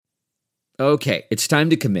Okay, it's time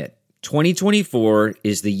to commit. 2024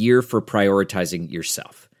 is the year for prioritizing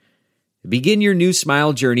yourself. Begin your new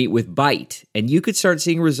smile journey with Byte, and you could start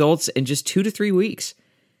seeing results in just 2 to 3 weeks.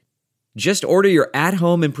 Just order your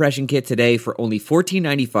at-home impression kit today for only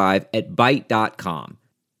 $14.95 at Byte.com.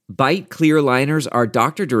 Byte clear liners are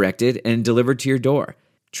doctor-directed and delivered to your door.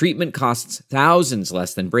 Treatment costs thousands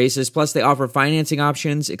less than braces, plus they offer financing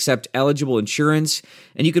options, accept eligible insurance,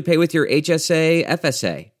 and you could pay with your HSA,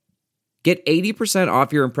 FSA. Get 80%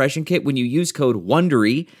 off your impression kit when you use code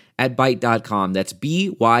WONDERY at Byte.com. That's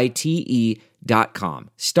BYTE.com.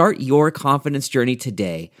 Start your confidence journey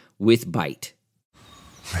today with Byte.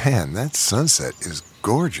 Man, that sunset is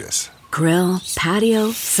gorgeous. Grill,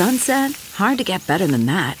 patio, sunset. Hard to get better than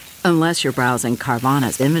that. Unless you're browsing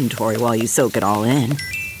Carvana's inventory while you soak it all in.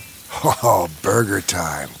 Oh, burger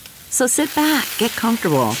time. So sit back, get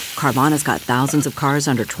comfortable. Carvana's got thousands of cars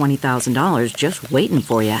under $20,000 just waiting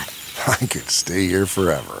for you. I could stay here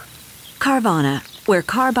forever. Carvana, where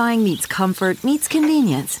car buying meets comfort meets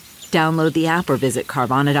convenience. Download the app or visit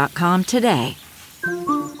Carvana.com today.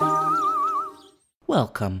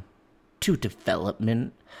 Welcome to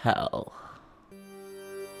Development Hell.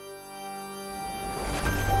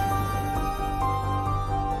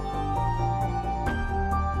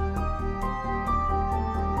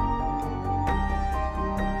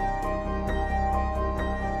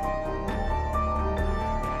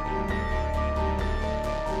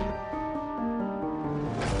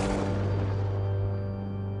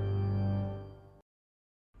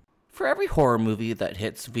 For every horror movie that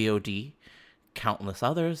hits VOD, countless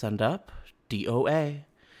others end up DOA.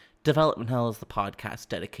 Development Hell is the podcast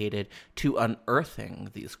dedicated to unearthing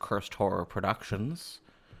these cursed horror productions.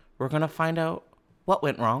 We're going to find out what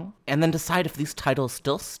went wrong, and then decide if these titles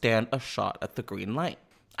still stand a shot at the green light.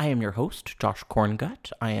 I am your host, Josh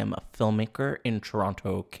Korngut. I am a filmmaker in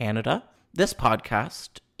Toronto, Canada. This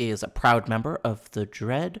podcast is a proud member of the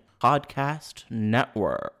Dread Podcast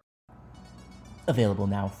Network. Available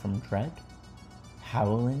now from Dread,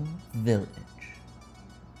 Howling Village.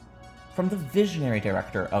 From the visionary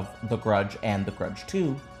director of The Grudge and The Grudge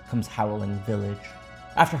 2 comes Howling Village.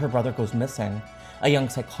 After her brother goes missing, a young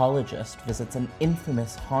psychologist visits an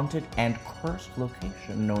infamous haunted and cursed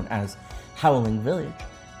location known as Howling Village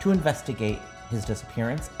to investigate his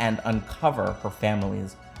disappearance and uncover her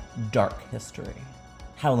family's dark history.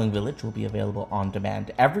 Howling Village will be available on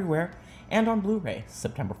demand everywhere and on Blu-ray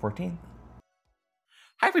September 14th.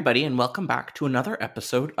 Hi, everybody, and welcome back to another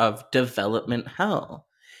episode of Development Hell.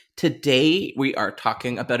 Today, we are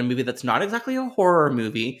talking about a movie that's not exactly a horror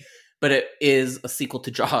movie, but it is a sequel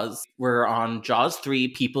to Jaws. We're on Jaws 3,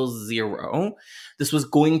 People Zero. This was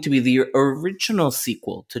going to be the original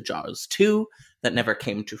sequel to Jaws 2 that never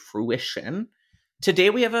came to fruition.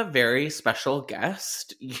 Today, we have a very special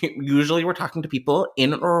guest. Usually, we're talking to people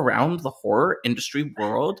in or around the horror industry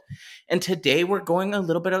world, and today, we're going a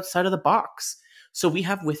little bit outside of the box. So we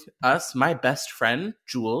have with us my best friend,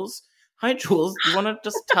 Jules. Hi, Jules. Do you want to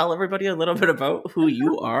just tell everybody a little bit about who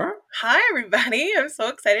you are? Hi, everybody. I'm so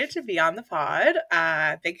excited to be on the pod.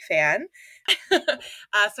 Big fan.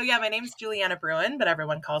 My name's Juliana Bruin, but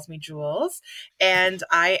everyone calls me Jules. And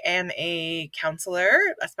I am a counselor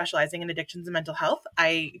specializing in addictions and mental health.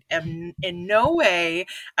 I am in no way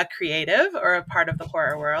a creative or a part of the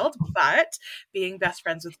horror world, but being best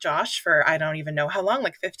friends with Josh for I don't even know how long,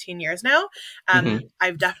 like 15 years now,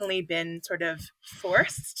 I've definitely been sort of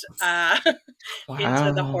forced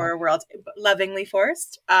into the horror world, lovingly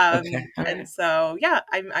forced. Okay. And so,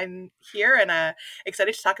 I'm here and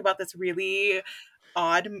excited to talk about this really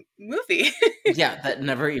odd movie. Yeah, that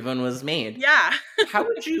never even was made. Yeah. How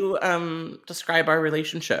would you describe our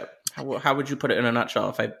relationship? How would you put it in a nutshell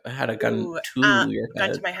if I had a gun to your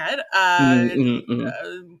head? Gun to my head.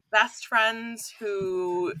 Best friends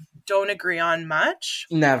who don't agree on much.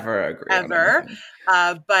 Never agree. Ever.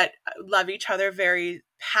 But love each other very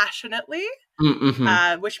passionately,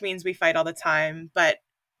 which means we fight all the time. But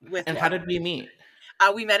And how did we meet?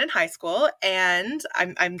 We met in high school, and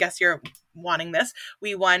I guess you're wanting this.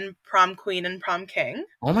 We won prom queen and prom king.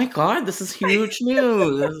 Oh my God, this is huge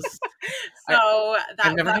news.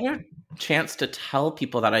 I've never had a chance to tell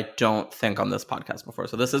people that I don't think on this podcast before.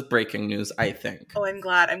 So this is breaking news, I think. Oh, I'm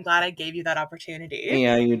glad I gave you that opportunity.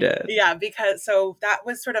 Yeah, you did. Yeah, because that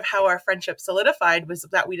was sort of how our friendship solidified, was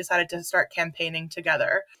that we decided to start campaigning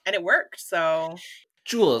together, and it worked. So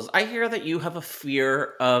Jules, I hear that you have a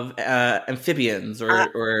fear of amphibians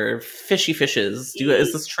or fishy fishes.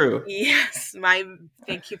 Is this true? Yes.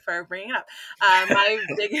 Thank you for bringing it up. My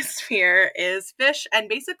biggest fear is fish and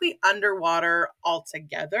basically underwater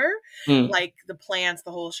altogether, like the plants,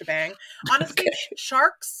 the whole shebang. Honestly,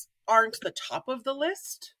 sharks aren't the top of the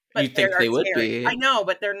list. But you think they would be? I know,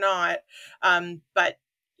 but they're not. But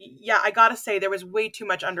yeah, I gotta say there was way too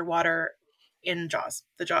much underwater in Jaws,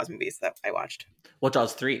 the Jaws movies that I watched. Well,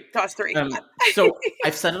 Jaws 3. Jaws 3. So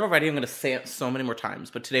I've said it already. I'm going to say it so many more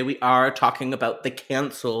times. But today we are talking about the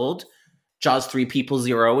canceled Jaws 3 People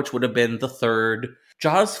Zero, which would have been the third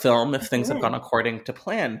Jaws film if things had gone according to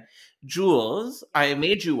plan. Jules, I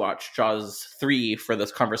made you watch Jaws 3 for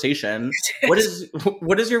this conversation. What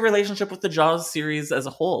is your relationship with the Jaws series as a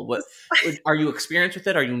whole? What are you experienced with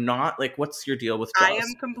it? Are you not? Like, what's your deal with Jaws? I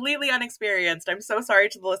am completely unexperienced. I'm so sorry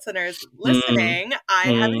to the listeners listening. I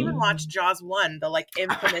haven't even watched Jaws 1, the like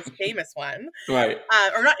infamous, famous one. Right.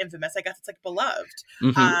 Or not infamous, I guess it's like beloved.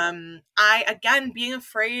 I, again, being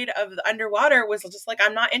afraid of the underwater was just like,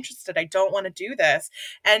 I'm not interested. I don't want to do this.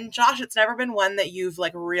 And Josh, it's never been one that you've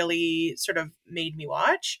like really sort of made me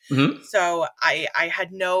watch. So I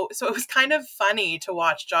had so it was kind of funny to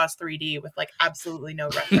watch Jaws 3D with like absolutely no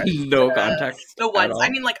reference. No context. The ones, I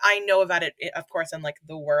mean, like I know about it, of course, in like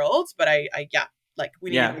the world, but I like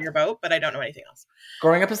we need to hear your boat, but I don't know anything else.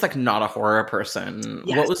 Growing up as like not a horror person,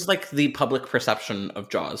 yes. What was like the public perception of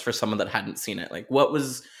Jaws for someone that hadn't seen it? Like what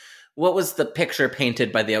was the picture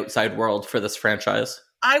painted by the outside world for this franchise?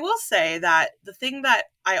 I will say that the thing that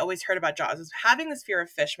I always heard about Jaws is having this fear of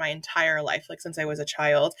fish my entire life, like since I was a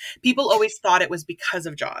child. People always thought it was because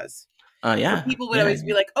of Jaws. Yeah. People would always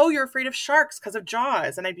be like, oh, you're afraid of sharks because of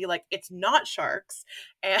Jaws. And I'd be like, it's not sharks.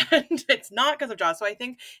 And it's not because of Jaws. So I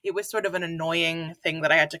think it was sort of an annoying thing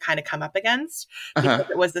that I had to kind of come up against because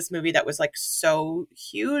it was this movie that was like so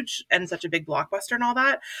huge and such a big blockbuster and all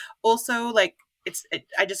that. Also, like,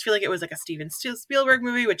 I just feel like it was like a Steven Spielberg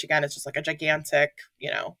movie, which again is just like a gigantic,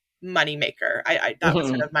 money maker. That was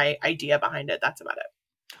sort of my idea behind it. That's about it.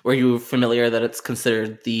 Were you familiar that it's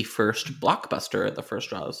considered the first blockbuster, the first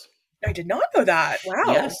Jaws? I did not know that.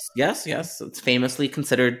 Wow. Yes. It's famously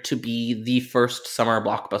considered to be the first summer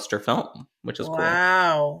blockbuster film, which is cool.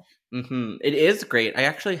 Wow. It is great. I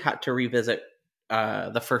actually had to revisit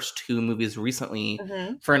the first two movies recently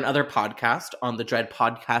for another podcast on the Dread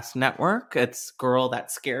Podcast Network. It's Girl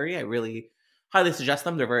That's Scary. I really highly suggest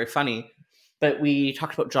them. They're very funny. But we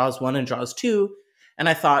talked about Jaws 1 and Jaws 2, and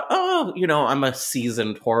I thought, I'm a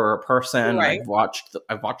seasoned horror person. Right.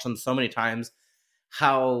 I've watched them so many times.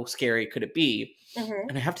 How scary could it be?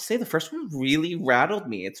 And I have to say, the first one really rattled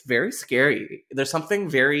me. It's very scary. There's something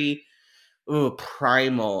very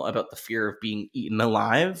primal about the fear of being eaten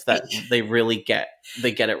alive that they really get.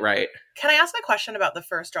 They get it right. Can I ask a question about the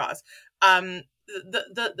first Jaws?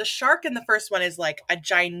 The shark in the first one is like a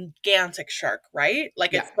gigantic shark, right?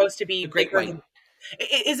 Like it's supposed to be great white.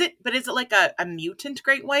 Is it like a mutant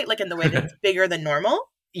great white, like in the way that it's bigger than normal?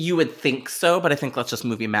 You would think so, but I think that's just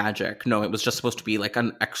movie magic. No, it was just supposed to be like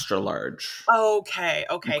an extra large. Okay.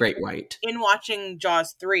 Great white. In watching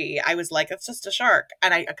Jaws 3, I was like, it's just a shark.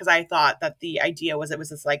 And because I thought that the idea was it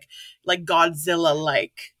was this like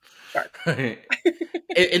Godzilla-like shark.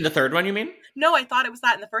 In the third one, you mean? No, I thought it was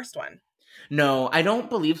that in the first one. No, I don't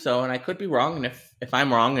believe so, and I could be wrong. And if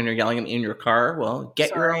I'm wrong and you're yelling at me in your car, well,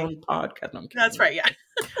 get your own podcast. No, I'm kidding. That's right,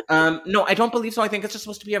 yeah. No, I don't believe so. I think it's just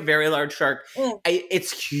supposed to be a very large shark.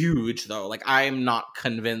 It's huge, though. Like, I'm not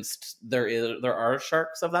convinced there are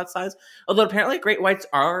sharks of that size. Although apparently great whites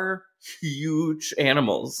are huge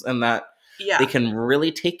animals, and that they can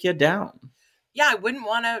really take you down. Yeah, I wouldn't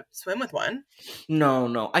want to swim with one.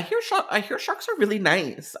 No. I hear sharks are really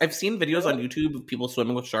nice. I've seen videos on YouTube of people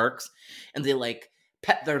swimming with sharks, and they like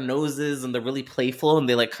pet their noses, and they're really playful, and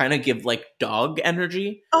they like kind of give like dog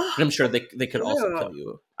energy. And I'm sure they could also kill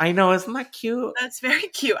you. I know, isn't that cute? That's very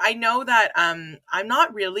cute. I know that I'm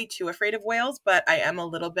not really too afraid of whales, but I am a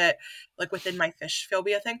little bit like within my fish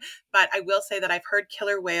phobia thing. But I will say that I've heard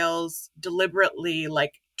killer whales deliberately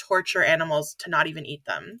like torture animals to not even eat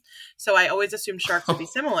them. So I always assumed sharks would be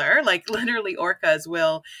similar. Like literally orcas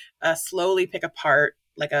will slowly pick apart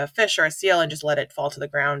like a fish or a seal and just let it fall to the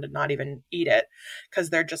ground and not even eat it because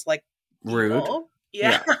they're just like rude. Evil.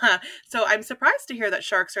 Yeah. So I'm surprised to hear that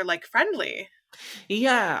sharks are like friendly.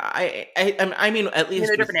 Yeah, I mean, at least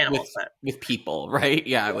they're different animals, with people, right?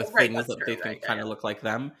 Yeah, with things that they think kind of look like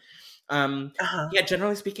them. Yeah,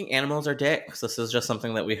 generally speaking, animals are dicks. This is just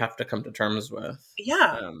something that we have to come to terms with.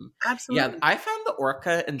 Yeah, absolutely. Yeah, I found the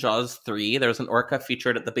orca in Jaws 3. There's an orca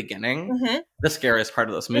featured at the beginning. The scariest part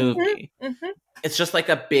of this movie. It's just like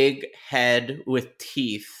a big head with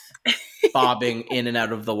teeth bobbing in and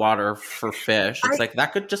out of the water for fish. It's like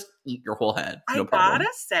that could just eat your whole head. I No problem. gotta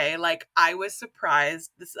say, like, I was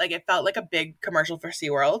surprised. This, like, it felt like a big commercial for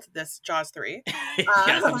SeaWorld, this Jaws 3.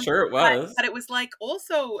 Yes, I'm sure it was. But it was, like,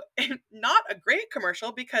 also not a great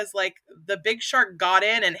commercial because, like, the big shark got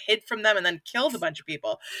in and hid from them and then killed a bunch of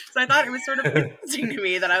people. So I thought it was sort of interesting to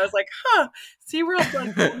me that I was like, SeaWorld,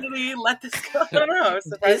 like, really let this go. I don't know.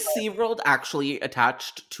 Is SeaWorld actually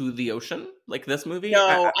attached to the ocean, like this movie?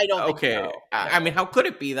 No, I don't think okay. so. I mean, how could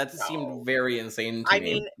it be? That No. seemed very insane to me. I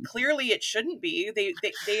mean, clearly it shouldn't be.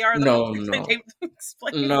 They are. No. They've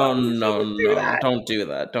explained No. Don't do that.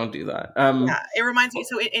 Don't do that. Yeah, it reminds me.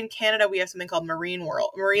 So in Canada, we have something called Marine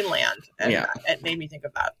Land, and it made me think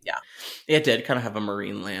of that. Yeah, it did kind of have a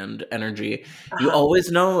Marine Land energy. You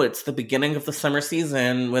always know it's the beginning of the summer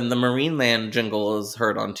season when the Marine Land jingle is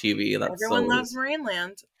heard on TV. Everyone loves Marine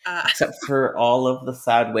Land. Except for all of the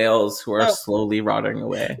sad whales who are slowly rotting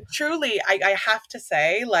away. Truly, I have to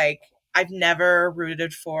say, like, I've never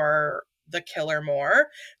rooted for the killer more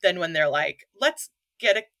than when they're like, let's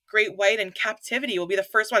get a great white in captivity. We'll be the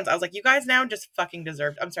first ones. I was like, you guys now just fucking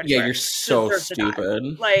deserve. I'm sorry. Yeah, you're so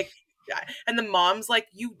stupid. Like, and the mom's like,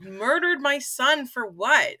 you murdered my son for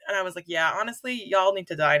what? And I was like, yeah, honestly, y'all need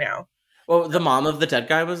to die now. Well, the mom of the dead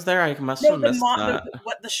guy was there. I must have missed that.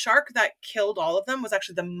 The shark that killed all of them was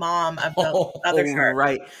actually the mom of the other shark.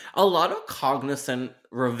 Right. A lot of cognizant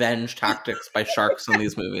revenge tactics by sharks in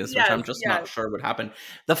these movies, which I'm just not sure would happen.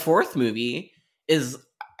 The fourth movie is,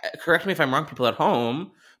 correct me if I'm wrong, people at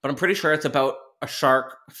home, but I'm pretty sure it's about a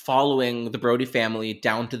shark following the Brody family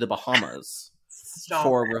down to the Bahamas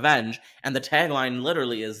for revenge. And the tagline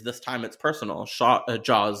literally is, this time it's personal,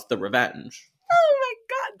 Jaws the Revenge. Oh my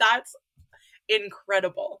God, that's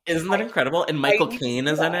incredible. Isn't that incredible? And Michael Caine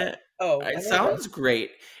is in it. Oh, it sounds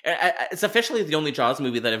great. It's officially the only Jaws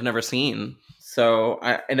movie that I've never seen. So,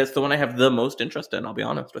 and it's the one I have the most interest in, I'll be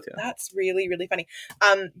honest with you. That's really, really funny.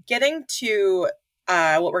 Getting to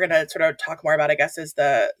what we're going to sort of talk more about, I guess, is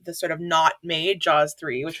the sort of not made Jaws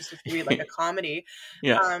 3, which is supposed to be like a comedy.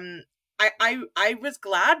 Yeah. I was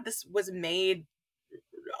glad this was made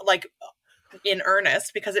like in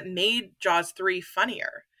earnest because it made Jaws 3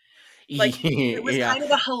 funnier. Like, it was kind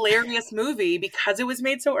of a hilarious movie because it was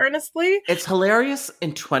made so earnestly. It's hilarious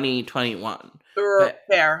in 2021.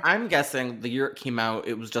 Fair. I'm guessing the year it came out,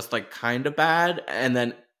 it was just like kind of bad, and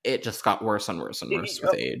then it just got worse and worse and worse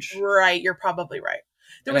with age. Right, you're probably right.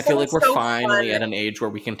 And I feel like we're finally at an age where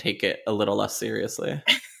we can take it a little less seriously.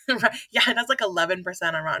 Right. Yeah, it has like 11%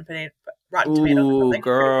 on Rotten Tomatoes. Ooh,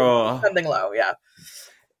 girl. Something low, yeah.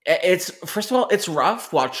 It's, first of all, it's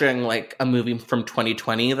rough watching like a movie from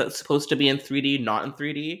 2020 that's supposed to be in 3D, not in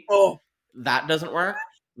 3D. Oh, that doesn't work.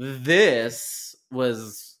 This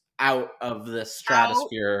was out of the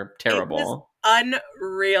stratosphere. Terrible.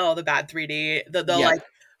 Unreal, the bad 3D. The like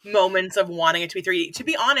moments of wanting it to be 3D. To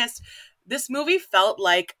be honest, this movie felt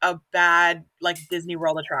like a bad like Disney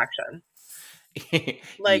World attraction.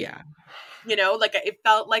 Like, you know, like it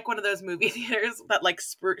felt like one of those movie theaters that like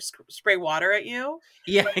spray water at you.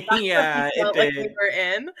 Yeah, like, it did. Like we were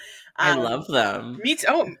in. I love them. Me too.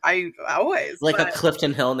 Oh, I always like a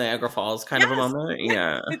Clifton Hill, Niagara Falls kind of a moment.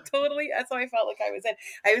 Yeah, totally. That's how I felt like I was in.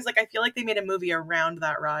 I was like, I feel like they made a movie around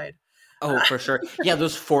that ride. Oh, for sure. Yeah,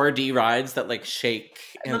 those 4D rides that like shake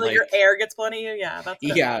and like your air gets blown at you. Yeah,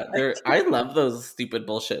 that's I love those stupid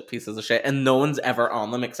bullshit pieces of shit, and no one's ever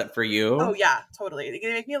on them except for you. Oh yeah, totally.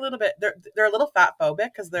 They make me a little bit. They're a little fat phobic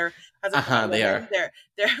because they're they are. They're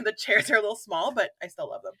the chairs are a little small, but I still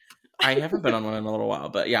love them. I haven't been on one in a little while,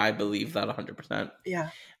 but yeah, I believe that 100%.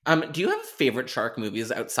 Yeah. Do you have favorite shark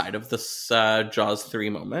movies outside of this Jaws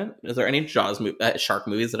 3 moment? Is there any shark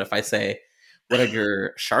movies that if I say, what are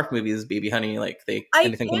your shark movies, baby honey? Like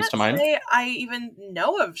anything comes to mind? I even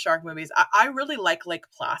know of shark movies. I really like Lake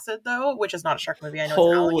Placid though, which is not a shark movie. I know.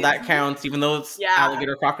 Oh, that counts, even though it's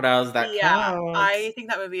alligator crocodiles. That counts. I think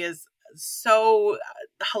that movie is so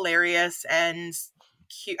hilarious and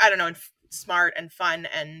cute. I don't know, and smart and fun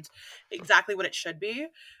and exactly what it should be.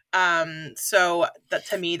 So that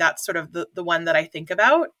to me, that's sort of the one that I think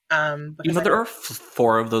about. You know, there are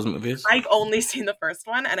 4 of those movies. I've only seen the first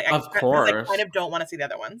one, and I kind of don't want to see the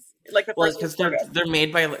other ones. Like the first, because they're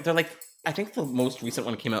made by I think the most recent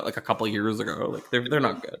one came out like a couple years ago. Like they're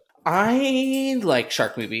not good. I like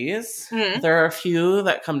shark movies. Mm-hmm. There are a few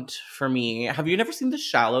that come for me. Have you never seen The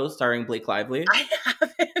Shallow starring Blake Lively? I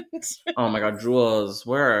haven't. Oh my God, Jules,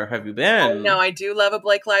 where have you been? No, I do love a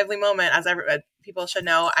Blake Lively moment. As people should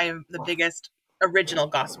know, I am the biggest original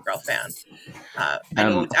Gossip Girl fan. I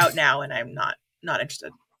know it's out now, and I'm not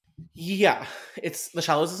interested. Yeah, The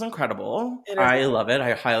Shallows is incredible. I love it.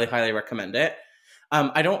 I highly, highly recommend it.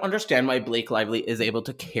 I don't understand why Blake Lively is able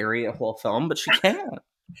to carry a whole film, but she can.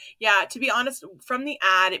 Yeah, to be honest, from the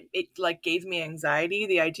ad, it like gave me anxiety,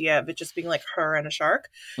 the idea of it just being like her and a shark.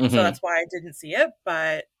 So that's why I didn't see it,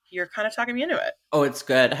 but you're kind of talking me into it. Oh, it's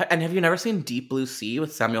good. And have you never seen Deep Blue Sea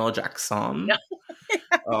with Samuel L. Jackson? No.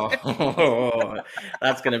 Oh,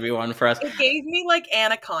 that's going to be one for us. It gave me like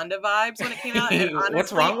Anaconda vibes when it came out. And honestly,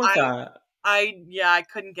 what's wrong with that? I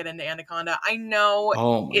couldn't get into Anaconda. I know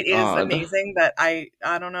it is amazing, but I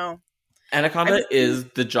don't know. Anaconda is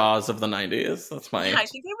the Jaws of the 90s. That's my... Yeah, I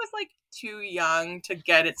think I was like too young to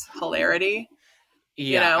get its hilarity.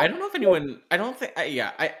 Yeah, I don't know if anyone... I don't think...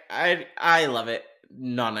 I love it.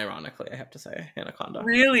 Non-ironically, I have to say, Anaconda.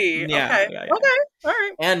 Really? Yeah, okay. Okay, all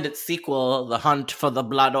right. And its sequel, The Hunt for the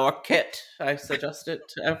Blood Orchid. I suggest it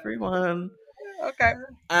to everyone. Okay.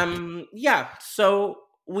 Yeah, so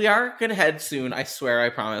we are going to head soon, I swear, I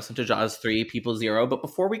promise, into Jaws 3, People Zero. But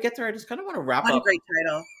before we get there, I just kind of want to wrap up. What a great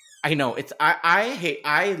title. I know, it's...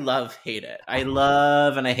 I love, hate it. I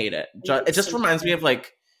love and I hate it. It just reminds me of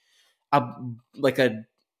like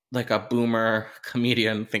a boomer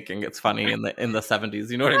comedian thinking it's funny in the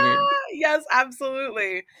 70s. You know what I mean? Yes,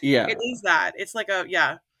 absolutely. Yeah. It is that. It's like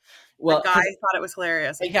well, the guy thought it was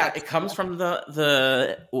hilarious. Yeah, it comes from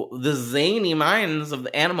the zany minds of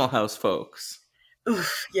the Animal House folks.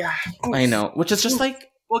 Oof, yeah. Oof. I know, which is just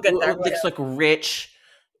like... We'll get there. It's like rich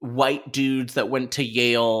white dudes that went to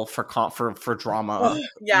Yale for drama.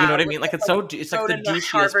 Yeah. You know what I mean? Like it's like the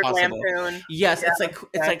douchiest possible. Lampoon. Yes, it's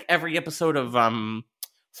like every episode of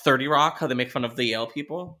 30 Rock, how they make fun of the Yale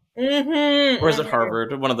people. Mm-hmm, or is it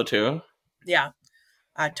Harvard? One of the two. Yeah.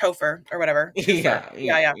 Topher or whatever. Yeah.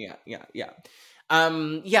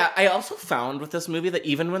 I also found with this movie that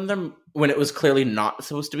even when it was clearly not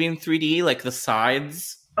supposed to be in 3D, like the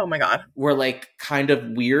sides, oh my god, were like kind of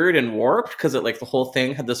weird and warped because it like the whole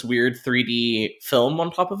thing had this weird 3D film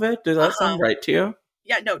on top of it. Does that sound right to you?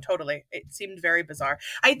 Yeah, no, totally. It seemed very bizarre.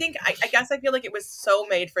 I think I guess I feel like it was so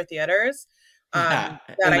made for theaters. That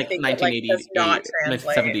in, I think 1988, does not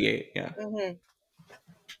translate. 78, yeah. Mm-hmm.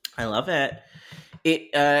 I love it.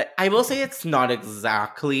 I will say it's not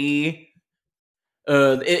exactly...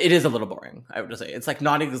 it is a little boring, I would just say. It's like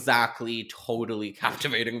not exactly totally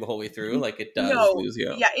captivating the whole way through. Like it does lose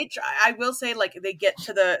you. Yeah, I will say like they get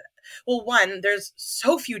to the... Well, one, there's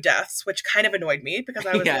so few deaths, which kind of annoyed me because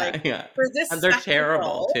I was for this and they're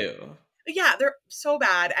terrible too. Yeah, they're so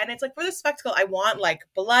bad. And it's like, for this spectacle, I want like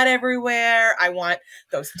blood everywhere. I want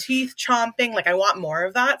those teeth chomping. Like I want more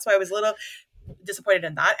of that. So I was a little disappointed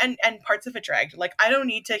in that. And parts of it dragged. Like I don't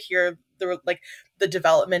need to hear the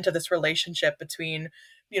development of this relationship between,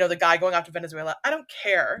 the guy going off to Venezuela. I don't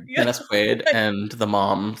care. Dennis Quaid and the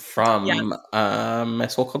mom from My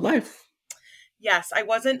So Called Life. Yes, I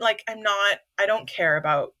wasn't like, I don't care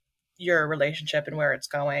about your relationship and where it's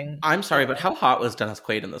going. I'm sorry, but how hot was Dennis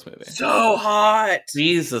Quaid in this movie? So hot.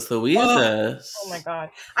 Jesus Louises. Oh my god.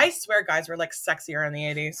 I swear guys were like sexier in the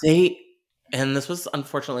 80s. And this was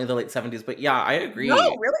unfortunately the late 70s, but yeah, I agree. No,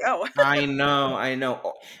 really? Oh. I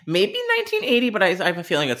know. Maybe 1980, but I have a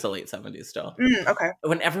feeling it's the late 70s still. Okay.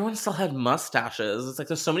 When everyone still had mustaches, it's like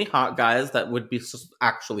there's so many hot guys that would be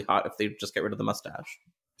actually hot if they just get rid of the mustache.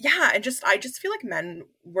 Yeah, and I just feel like men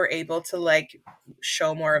were able to like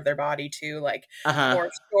show more of their body too, like more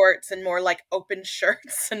shorts and more like open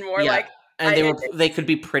shirts and more like. And they could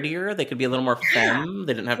be prettier. They could be a little more femme.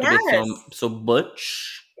 They didn't have to be so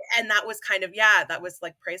butch. And that was kind of that was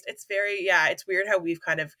like praised. It's very it's weird how we've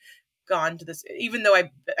kind of gone to this, even though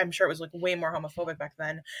I'm sure it was like way more homophobic back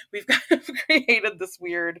then. We've kind of created this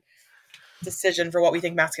weird decision for what we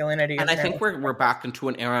think masculinity is. And I think we're back into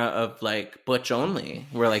an era of like butch only,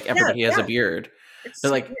 where like everybody has a beard.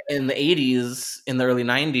 But like in the 80s, in the early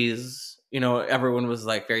 90s, everyone was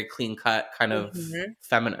like very clean cut, kind of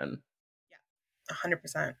feminine. Yeah,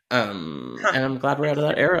 100%. And I'm glad we're out of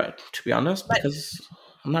that era, to be honest, because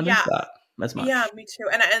I'm not into that as much. Yeah, me too.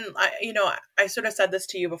 And I, I sort of said this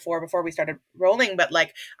to you before we started rolling, but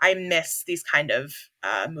like I miss these kind of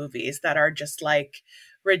movies that are just like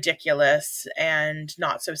ridiculous and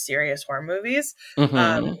not so serious horror movies.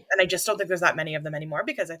 And I just don't think there's that many of them anymore,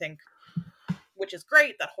 because I think, which is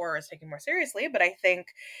great that horror is taken more seriously, but I think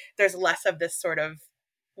there's less of this sort of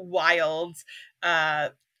wild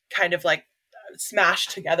kind of like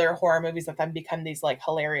smashed together horror movies that then become these like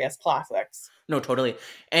hilarious classics. No, totally.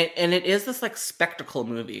 And it is this like spectacle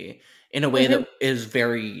movie in a way that is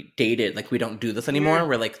very dated. Like we don't do this anymore,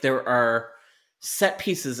 where like there are set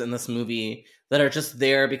pieces in this movie that are just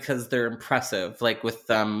there because they're impressive. Like with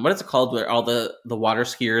what is it called, where all the water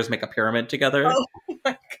skiers make a pyramid together? Oh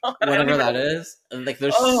my god. Whatever that is. Like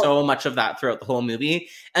there's so much of that throughout the whole movie.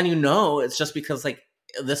 And it's just because like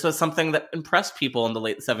this was something that impressed people in the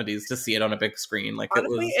late 70s to see it on a big screen. Like,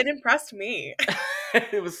 honestly, it impressed me.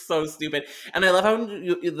 it was so stupid. And I love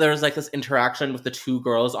how there's like this interaction with the two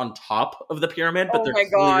girls on top of the pyramid, but they're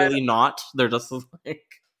clearly not. They're just like...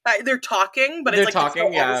 they're talking, but they're it's like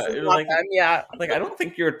talking, yeah. Like, them. Yeah. Like, I don't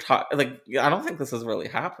think you're like, I don't think this is really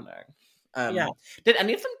happening. Did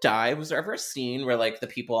any of them die? Was there ever a scene where like the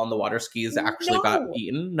people on the water skis actually got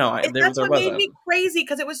eaten? No, that's what made me crazy,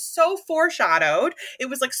 because it was so foreshadowed. It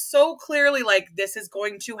was like so clearly like, this is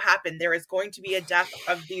going to happen. There is going to be a death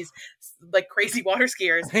of these like crazy water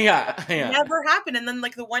skiers. Yeah. Never happened. And then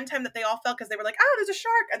like the one time that they all fell because they were like, oh, there's a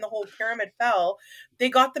shark, and the whole pyramid fell, they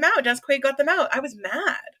got them out. Dennis Quaid got them out. I was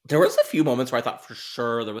mad. There was a few moments where I thought for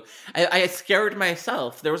sure there was. I scared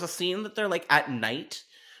myself. There was a scene that they're like at night,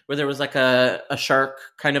 where there was like a shark,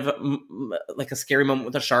 kind of like a scary moment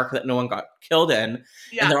with a shark that no one got killed in.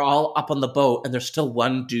 Yeah. And they're all up on the boat, and there's still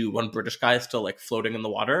one British guy still like floating in the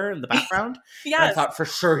water in the background. Yeah. I thought for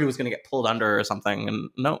sure he was going to get pulled under or something. And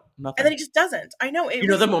no, nothing. And then he just doesn't. I know. You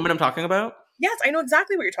know the moment I'm talking about? Yes, I know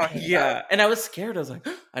exactly what you're talking about. Yeah, and I was scared. I was like,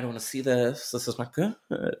 I don't want to see this. This is not good.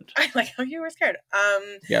 I like how you were scared.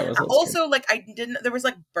 Yeah, I was also scared. Like I didn't. There was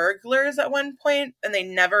like burglars at one point, and they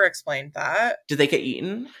never explained that. Did they get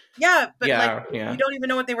eaten? Yeah, but you don't even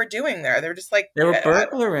know what they were doing there. They were just like they were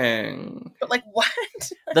burglaring. But like what?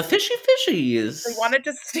 The fishies. They wanted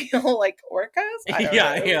to steal like orcas.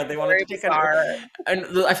 Yeah. They wanted to take it. And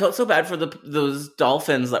I felt so bad for those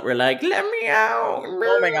dolphins that were like, "Let me out!"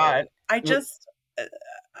 Oh my god. I just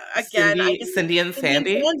Cindy and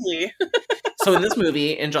Sandy. So in this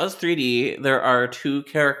movie, in Jaws 3D, there are two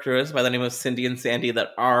characters by the name of Cindy and Sandy that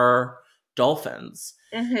are dolphins,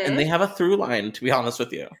 and they have a through line. To be honest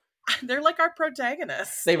with you, they're like our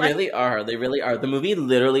protagonists. They really are. They really are. The movie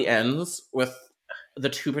literally ends with the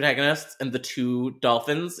two protagonists and the two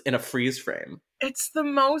dolphins in a freeze frame. It's the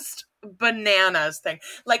most bananas thing.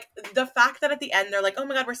 Like the fact that at the end they're like, oh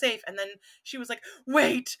my god, we're safe, and then she was like,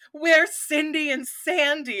 wait, where's Cindy and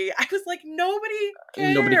Sandy? I was like, nobody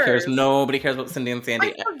cares. Nobody cares about Cindy and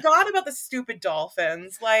Sandy. I forgot about the stupid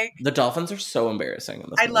dolphins. Like, the dolphins are so embarrassing in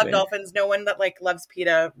this movie. love dolphins. No one that like loves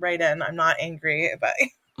PETA, write in. I'm not angry, but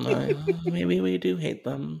maybe we do hate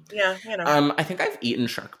them. Yeah, you know. I think I've eaten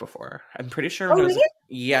shark before. I'm pretty sure. Oh, really?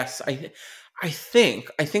 Yes, I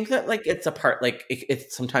think that like it's a part, like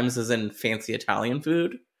it sometimes is in fancy Italian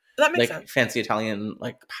food. That makes like sense. Fancy Italian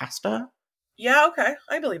like pasta. Yeah, okay,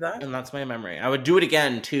 I believe that. And that's my memory. I would do it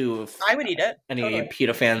again too. If I would eat it. Any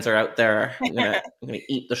PETA fans are out there, I'm gonna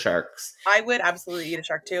eat the sharks. I would absolutely eat a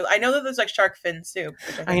shark too. I know that there's like shark fin soup.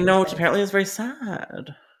 I know, which apparently is very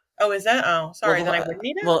sad. Oh, is that? Oh, sorry, then I wouldn't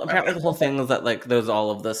eat it? Well, apparently the whole thing is that like there's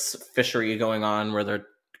all of this fishery going on where they're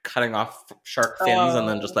cutting off shark fins and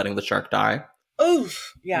then just letting the shark die.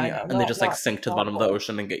 Oof. Yeah. And they just like sink to the bottom of the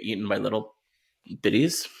ocean and get eaten by little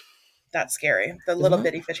bitties. That's scary. The little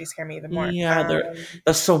bitty fishies scare me even more. Yeah,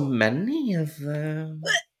 there's so many of them.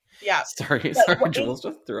 Yeah. Sorry, Jules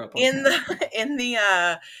just threw up. In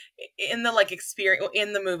the like experience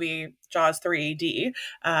in the movie Jaws 3D,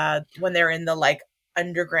 when they're in the like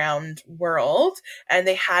underground world and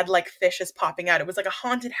they had like fishes popping out. It was like a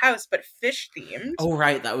haunted house, but fish themed. Oh,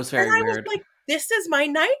 right. That was very weird. I was like, this is my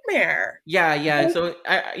nightmare. Yeah. So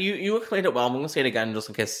you explained it well. I'm going to say it again just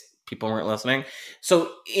in case people weren't listening. So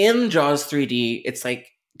in Jaws 3D, it's like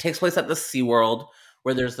it takes place at the SeaWorld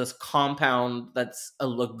where there's this compound that's a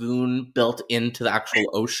lagoon built into the actual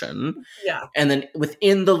ocean. Yeah. And then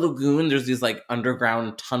within the lagoon, there's these like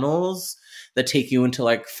underground tunnels that take you into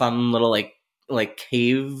like fun little like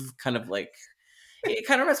cave kind of like, it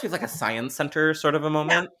kind of reminds me of like a science center sort of a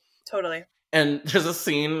moment. Yeah, totally. And there's a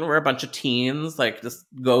scene where a bunch of teens like just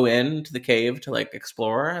go into the cave to like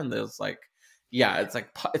explore, and there's like, yeah,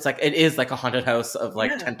 it's like it is like a haunted house of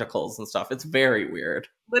like tentacles and stuff. It's very weird.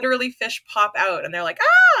 Literally, fish pop out, and they're like,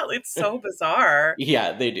 ah! It's so bizarre.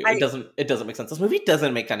 Yeah, they do. It doesn't make sense. This movie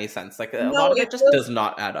doesn't make any sense. Like a lot of it just does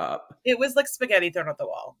not add up. It was like spaghetti thrown at the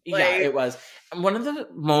wall. Yeah, it was. And one of the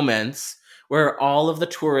moments where all of the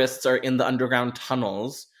tourists are in the underground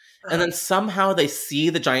tunnels, and then somehow they see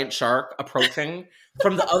the giant shark approaching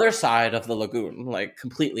from the other side of the lagoon, like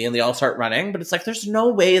completely, and they all start running. But it's like, there's no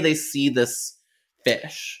way they see this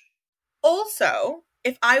fish. Also,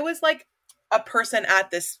 if I was like a person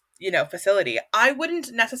at this, facility, I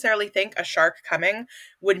wouldn't necessarily think a shark coming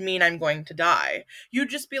would mean I'm going to die.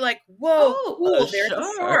 You'd just be like, whoa, cool, there's a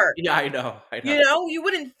shark. Yeah, I know. You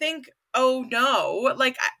wouldn't think, oh no,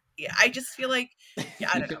 like, I just feel like,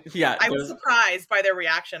 I don't know. Yeah, I was surprised by their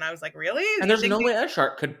reaction. I was like, really? And there's no way a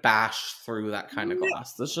shark could bash through that kind of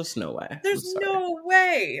glass. There's just no way. There's no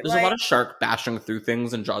way. There's a lot of shark bashing through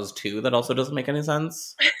things in Jaws 2 that also doesn't make any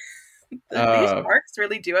sense. These sharks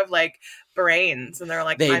really do have like brains, and they're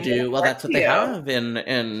like, they do. Well, that's what they have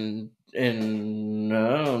in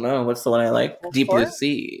no, what's the one I like? Deep Blue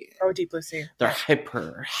Sea. Oh, Deep Blue Sea. They're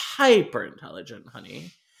hyper intelligent,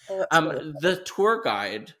 honey. Oh, the tour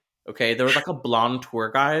guide. Okay, there was like a blonde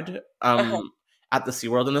tour guide at the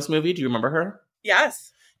SeaWorld in this movie. Do you remember her?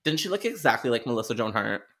 Yes. Didn't she look exactly like Melissa Joan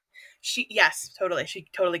Hart? Yes, totally. She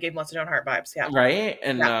totally gave Melissa Joan Hart vibes. Yeah. Right?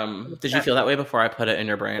 And did you feel that way before I put it in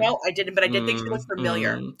your brain? No, I didn't, but I did think she was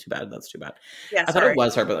familiar. Too bad. That's too bad. Yeah, I thought it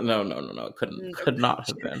was her, but no. It could not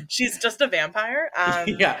have been. She's just a vampire.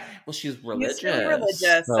 Yeah. Well, she's religious. She's really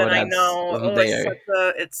religious, so and I know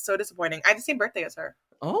it's so disappointing. I have the same birthday as her.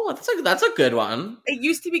 Oh, that's a good one. It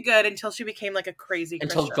used to be good until she became like a crazy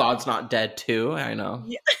Until Christian. God's Not Dead too. I know.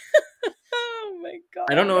 Yeah. Oh my God.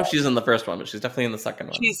 I don't know if she's in the first one, but she's definitely in the second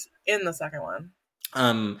one. She's in the second one.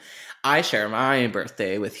 I share my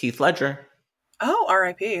birthday with Heath Ledger. Oh,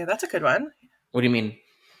 R.I.P. That's a good one. What do you mean?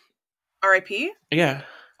 R.I.P.? Yeah.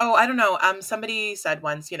 Oh, I don't know. Somebody said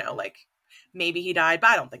once, like maybe he died, but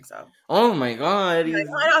I don't think so. Oh my God, he's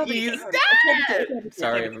dead.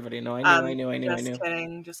 Sorry, everybody. No, I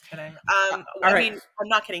knew. Just kidding. All I right. mean, I'm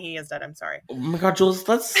not kidding. He is dead. I'm sorry. Oh my God, Jules,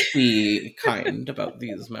 let's be kind about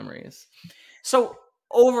these memories. So,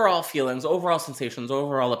 overall feelings, overall sensations,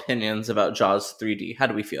 overall opinions about Jaws 3D. How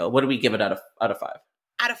do we feel? What do we give it out of 5?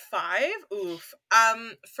 Out of 5? Oof.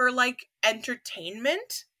 For like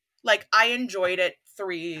entertainment, like I enjoyed it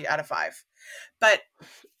 3 out of 5. But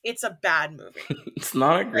it's a bad movie. It's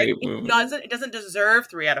not a great movie. It doesn't deserve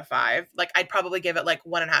 3 out of 5. Like I'd probably give it like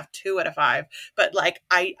 1.5, 2 out of 5. But like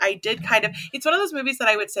I did kind of. It's one of those movies that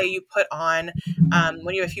I would say you put on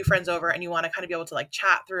when you have a few friends over and you want to kind of be able to like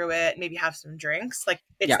chat through it, maybe have some drinks. Like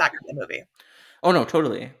it's that kind of movie. Oh no,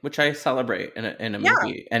 totally. Which I celebrate in a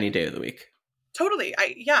movie any day of the week. Totally.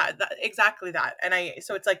 Exactly that. And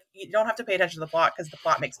so it's like you don't have to pay attention to the plot because the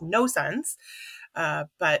plot makes no sense.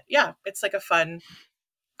 But yeah, it's like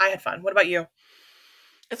I had fun. What about you?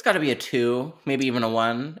 It's got to be a 2, maybe even a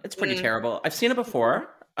 1. It's pretty terrible. I've seen it before.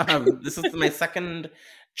 This is my second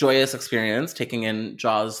joyous experience taking in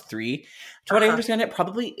Jaws 3. To what I understand, it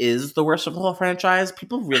probably is the worst of the whole franchise.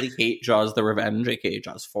 People really hate Jaws the Revenge, aka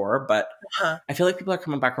Jaws 4, but I feel like people are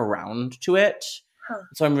coming back around to it.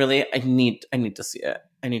 So I need to see it.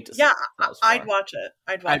 I need to see it. I'd watch it.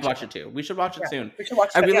 I'd watch it too. We should watch it soon. We should watch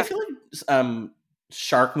it. I really feel like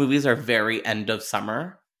shark movies are very end of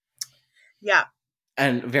summer. Yeah.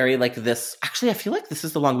 And very like this. Actually, I feel like this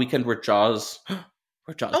is the long weekend where Jaws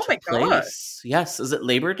took place. Yes. Is it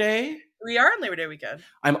Labor Day? We are on Labor Day weekend.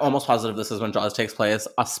 I'm almost positive this is when Jaws takes place.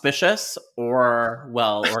 Auspicious or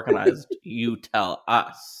well organized? You tell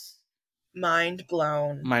us. Mind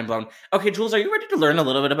blown. Okay, Jules, are you ready to learn a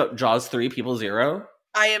little bit about Jaws 3 People Zero?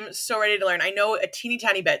 I am so ready to learn. I know a teeny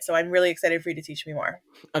tiny bit, so I'm really excited for you to teach me more.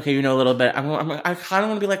 Okay, you know a little bit. I kind of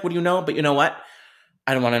want to be like, what do you know? But you know what?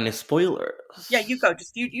 I don't want any spoilers. Yeah, you go.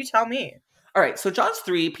 Just you tell me. All right, so Jaws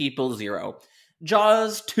 3 People Zero.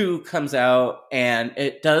 Jaws 2 comes out, and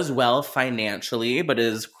it does well financially, but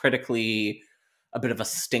is critically a bit of a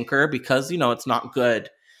stinker because, it's not good.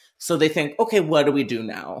 So they think, okay, what do we do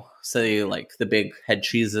now? Say, like, the big head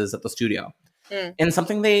cheeses at the studio. And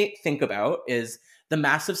something they think about is the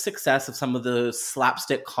massive success of some of the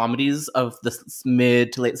slapstick comedies of the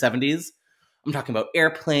mid to late 70s. I'm talking about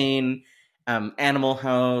Airplane, Animal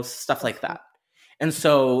House, stuff like that. And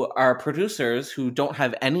so our producers, who don't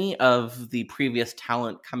have any of the previous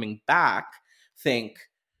talent coming back, think,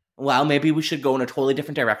 well, maybe we should go in a totally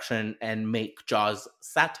different direction and make Jaws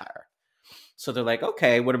satire. So they're like,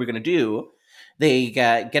 okay, what are we going to do? They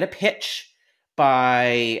get a pitch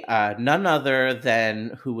by none other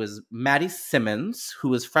than who was Maddie Simmons, who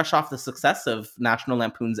was fresh off the success of National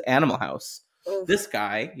Lampoon's Animal House. Oh. This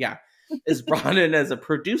guy, is brought in as a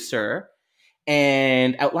producer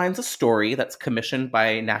and outlines a story that's commissioned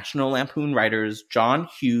by National Lampoon writers John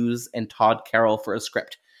Hughes and Todd Carroll for a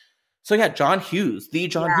script. So John Hughes,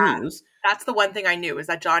 Hughes. That's the one thing I knew, is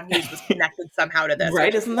that John Hughes was connected somehow to this.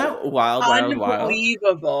 Right? Isn't that wild?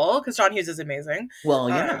 Unbelievable, because John Hughes is amazing. Well,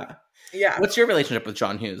 yeah. Yeah. What's your relationship with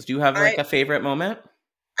John Hughes? Do you have a favorite moment?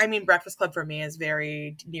 I mean, Breakfast Club for me is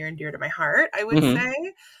very near and dear to my heart, I would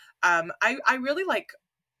say. I really like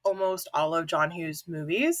almost all of John Hughes'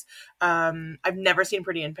 movies. I've never seen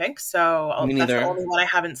Pretty in Pink, so that's the only one I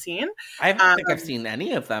haven't seen. I don't think I've seen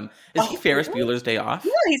any of them. Is he Ferris Bueller's Day Off?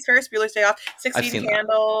 Yeah, he's Ferris Bueller's Day Off. 16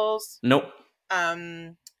 Candles. Nope.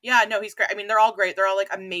 Yeah, no, he's great. I mean, they're all great. They're all like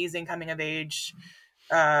amazing coming of age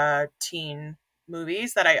teen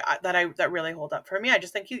movies that really hold up for me. I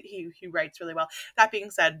just think he writes really well. That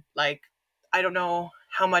being said, like I don't know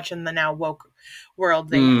how much in the now woke world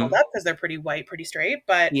they hold up because they're pretty white, pretty straight.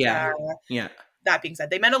 But Yeah. That being said,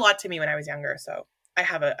 they meant a lot to me when I was younger. So I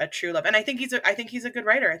have a true love, and I think he's a good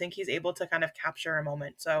writer. I think he's able to kind of capture a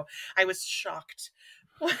moment. So I was shocked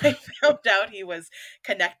when I found out he was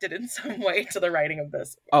connected in some way to the writing of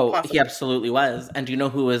this. Oh, possibly. he absolutely was. And do you know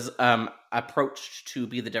who was approached to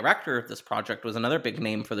be the director of this project was another big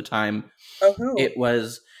name for the time. Oh, who? It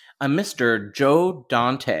was a Mr. Joe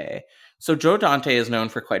Dante. So Joe Dante is known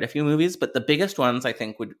for quite a few movies, but the biggest ones I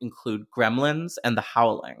think would include Gremlins and The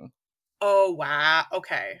Howling. Oh, wow.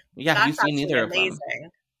 Okay. Yeah, have you seen either of them?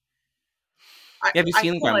 Have you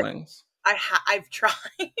seen Gremlins? I've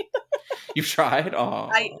tried. You've tried?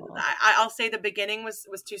 Oh, I'll say the beginning was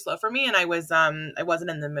too slow for me, and I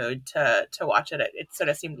wasn't in the mood to watch it. It sort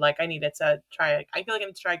of seemed like I needed to try. I feel like I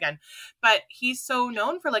need to try again. But he's so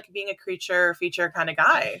known for like being a creature feature kind of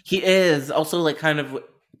guy. He is also like kind of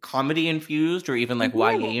comedy infused or even like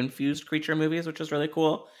YA infused creature movies, which is really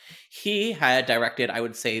cool. He had directed, I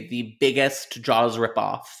would say, the biggest Jaws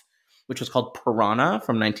ripoff, which was called Piranha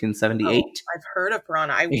from 1978. Oh, I've heard of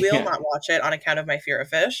Piranha. I will not watch it on account of my fear of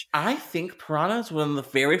fish. I think Piranha is one of the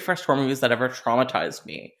very first horror movies that ever traumatized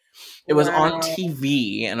me. It was on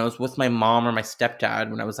TV, and I was with my mom or my stepdad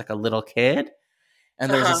when I was like a little kid. And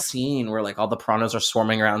there's a scene where like all the piranhas are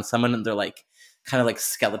swarming around someone, and they're like kind of like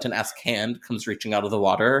skeleton-esque hand comes reaching out of the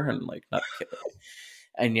water and like not kidding.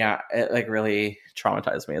 And yeah, it like really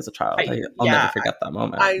traumatized me as a child. I'll never forget that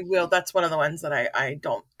moment. I will. That's one of the ones that I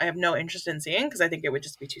have no interest in seeing because I think it would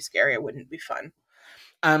just be too scary. It wouldn't be fun.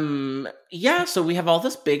 Yeah, so we have all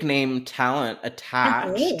this big name talent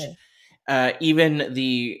attached. Even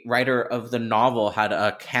the writer of the novel had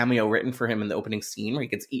a cameo written for him in the opening scene where he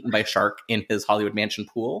gets eaten by a shark in his Hollywood mansion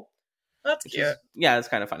pool. That's cute. It's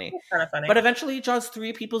kind of funny. It's kind of funny. But eventually, Jaws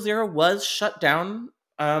 3 People's Era was shut down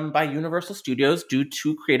by Universal Studios due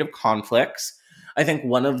to creative conflicts. I think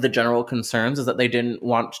one of the general concerns is that they didn't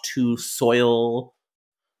want to soil,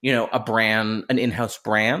 a brand, an in-house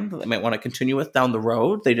brand that they might want to continue with down the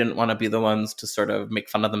road. They didn't want to be the ones to sort of make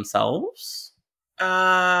fun of themselves.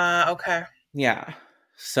 Okay. Yeah.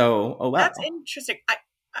 So, oh well. That's interesting.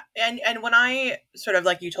 And when I sort of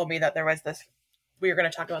like you told me that there was this, we were going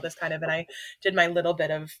to talk about this kind of, and I did my little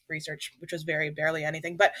bit of research, which was very barely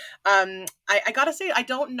anything. But I gotta say, I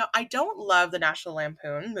don't love the National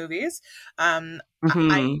Lampoon movies.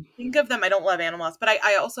 I think of them. I don't love Animal House, but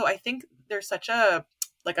I think there's such a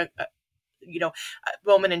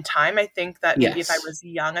moment in time. I think that maybe if I was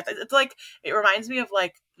young, it's like it reminds me of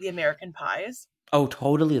like the American Pies. Oh,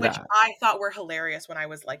 totally. Which I thought were hilarious when I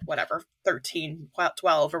was like, whatever, 13,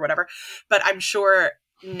 12 or whatever. But I'm sure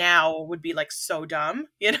now would be like so dumb,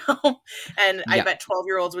 and I bet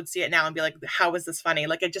 12-year-olds would see it now and be like, how is this funny?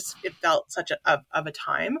 Like it felt such of a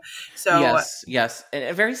time. So yes. And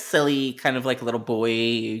a very silly kind of like little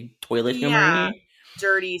boy toilet humor.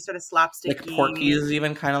 Dirty, sort of slapstick. Like Porky is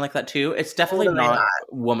even kind of like that too. It's definitely not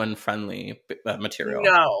woman-friendly material.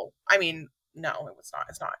 No, I mean, no,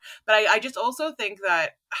 it's not. But I just also think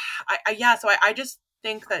that, I just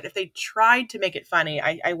think that if they tried to make it funny,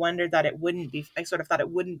 I wondered that it wouldn't be, I sort of thought it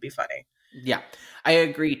wouldn't be funny. Yeah, I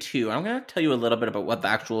agree too. I'm going to tell you a little bit about what the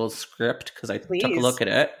actual script, because I took a look at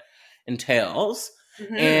it, entails.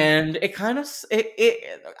 Mm-hmm. And it kind of,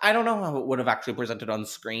 I don't know how it would have actually presented on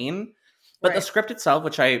screen, but the script itself,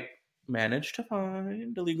 which I managed to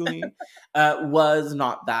find illegally, was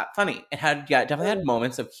not that funny. It had, definitely had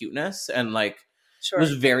moments of cuteness and like, it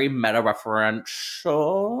was very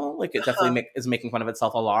meta-referential. Like it definitely is making fun of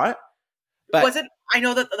itself a lot. But was it? I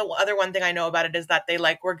know that the other one thing I know about it is that they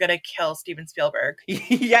were gonna kill Steven Spielberg.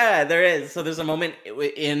 Yeah, there is. So there's a moment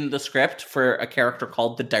in the script for a character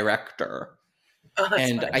called the Director,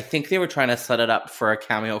 and funny. I think they were trying to set it up for a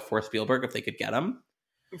cameo for Spielberg if they could get him.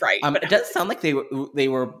 Right. But it does sound like they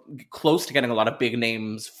were close to getting a lot of big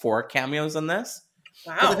names for cameos in this.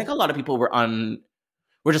 Wow. Because I think a lot of people were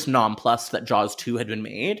just nonplussed that Jaws 2 had been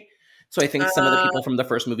made. So I think some of the people from the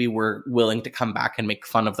first movie were willing to come back and make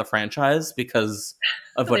fun of the franchise because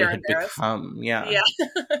of what it had become. Yeah.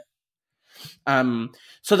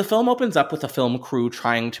 So the film opens up with a film crew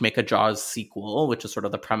trying to make a Jaws sequel, which is sort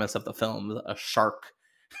of the premise of the film. A shark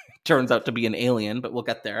turns out to be an alien, but we'll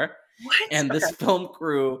get there. What? And this film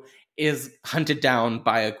crew is hunted down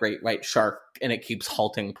by a great white shark, and it keeps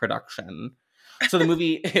halting production. So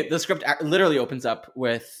the script literally opens up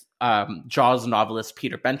with Jaws novelist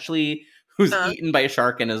Peter Benchley, who's eaten by a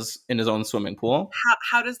shark in his own swimming pool.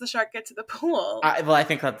 How does the shark get to the pool? I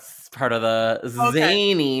think that's part of the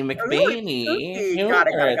zany McBaney. Got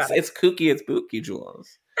it. It's kooky, it's spooky,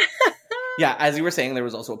 Jules. Yeah, as you were saying, there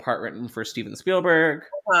was also a part written for Steven Spielberg.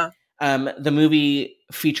 The movie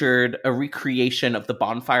featured a recreation of the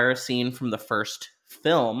bonfire scene from the first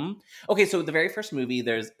film. Okay, so the very first movie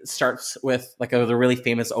starts with like the really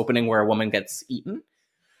famous opening where a woman gets eaten.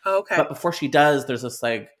 Okay. But before she does, there's this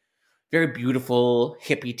like very beautiful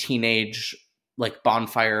hippie teenage like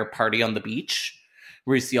bonfire party on the beach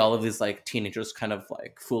where you see all of these like teenagers kind of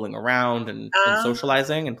like fooling around and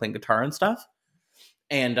socializing and playing guitar and stuff.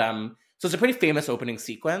 And so it's a pretty famous opening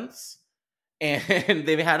sequence. And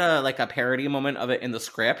they've had a parody moment of it in the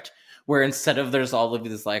script where instead of there's all of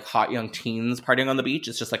these like hot young teens partying on the beach,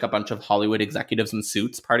 it's just like a bunch of Hollywood executives in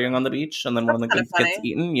suits partying on the beach. And then one of the kids gets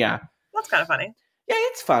eaten. Yeah. That's kind of funny. Yeah,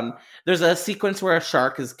 it's fun. There's a sequence where a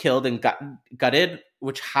shark is killed and gutted,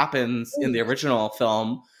 which happens in the original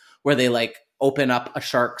film, where they like open up a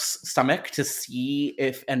shark's stomach to see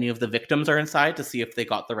if any of the victims are inside, to see if they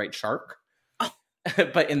got the right shark. Oh.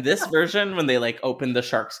 But in this version, when they like open the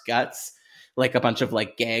shark's guts, like a bunch of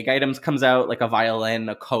like gag items comes out, like a violin,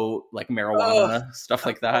 a coat, like marijuana, stuff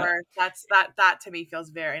like that. That to me feels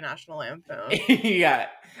very National Lampoon. Yeah.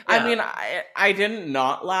 I mean, I didn't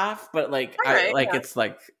not laugh, but like, it's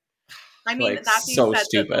like, I mean, like, that being so said,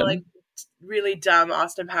 stupid. The, like really dumb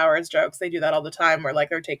Austin Powers jokes, they do that all the time, where like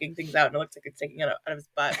they're taking things out and it looks like it's taking it out of his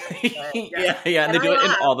butt. Yeah, and they do it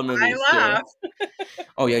in all the movies too.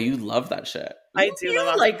 Oh yeah, you love that shit. I do. You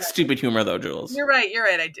love like stupid humor though, Jules. You're right.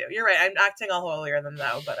 I do. You're right. I'm acting all holier than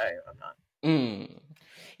thou, but I'm not.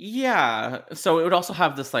 Yeah. So it would also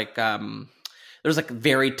have this like there's like a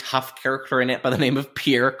very tough character in it by the name of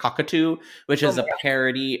Pierre Cockatoo, which is a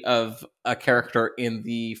parody of a character in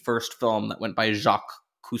the first film that went by Jacques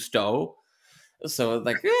Cousteau. So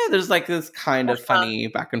like, there's like this kind of funny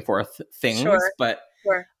back and forth things, but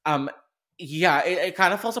it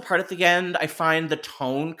kind of falls apart at the end. I find the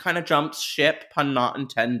tone kind of jumps ship, pun not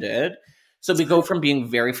intended. So we go from being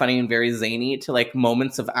very funny and very zany to like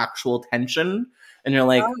moments of actual tension. And you're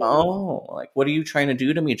like, like, what are you trying to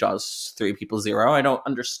do to me, Jaws 3 People 0? I don't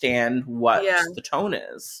understand what the tone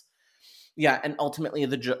is. Yeah, and ultimately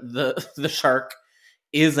the shark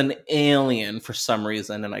is an alien for some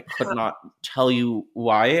reason, and I could not tell you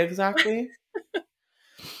why exactly.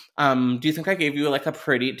 Do you think I gave you like a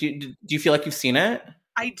pretty? Do you feel like you've seen it?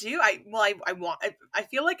 I do. I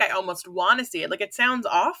feel like I almost want to see it. Like it sounds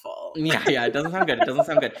awful. Yeah. It doesn't sound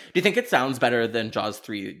good. Do you think it sounds better than Jaws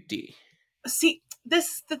 3D? See, the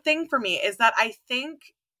thing for me is that I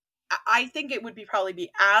think it would probably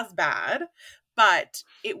be as bad, but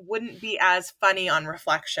it wouldn't be as funny on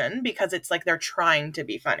reflection because it's like they're trying to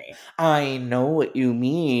be funny. I know what you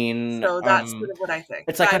mean. So that's sort of what I think.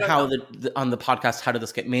 It's like on how on the podcast, How Did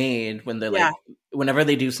This Get Made? When they like, whenever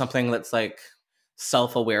they do something that's like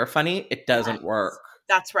self-aware funny, it doesn't work.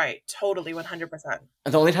 That's right. Totally, 100%.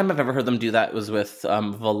 The only time I've ever heard them do that was with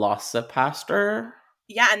Velocipaster.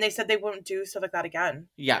 Yeah, and they said they won't do stuff like that again.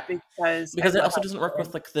 Yeah, because it also doesn't work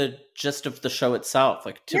with like the gist of the show itself.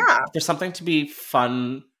 Like, there's something to be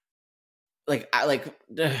fun, like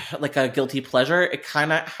a guilty pleasure. It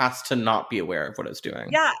kind of has to not be aware of what it's doing.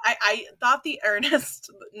 Yeah, I thought the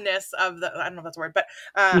earnestness of I don't know if that's a word, but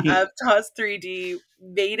of Jaws 3D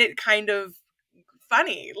made it kind of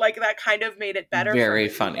funny. Like that kind of made it better. Very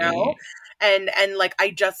funny. You know? And like I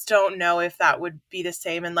just don't know if that would be the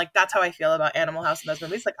same. And like that's how I feel about Animal House in those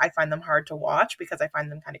movies. Like I find them hard to watch because I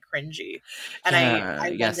find them kind of cringy. And I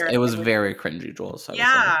yes, it was very cringy, Jules.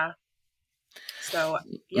 Yeah. So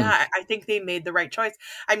I think they made the right choice.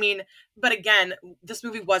 I mean, but again, this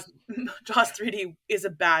movie Jaws 3D is a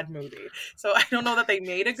bad movie. So I don't know that they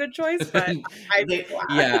made a good choice, but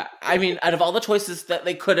yeah. I mean, out of all the choices that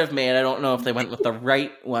they could have made, I don't know if they went with the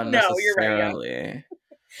right one necessarily. You're right.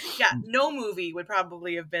 Yeah, no movie would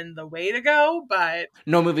probably have been the way to go, but...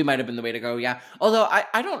 No movie might have been the way to go, yeah. Although,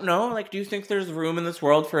 I don't know, like, do you think there's room in this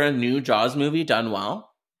world for a new Jaws movie done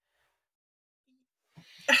well?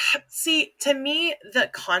 See, to me, the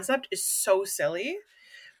concept is so silly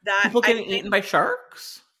that... People getting eaten by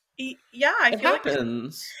sharks? Yeah, I feel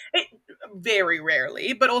happens. Like... It very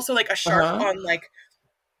rarely, but also, like, a shark on, like...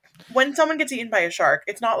 When someone gets eaten by a shark,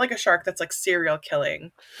 it's not like a shark that's, like, serial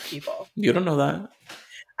killing people. You don't know that.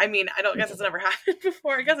 I mean, I guess it's never happened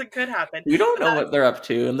before. I guess it could happen. You don't know what they're up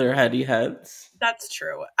to in their heady heads. That's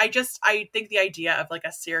true. I think the idea of like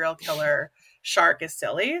a serial killer shark is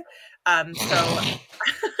silly. So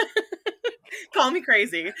call call me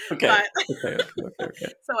crazy. Okay. But Okay.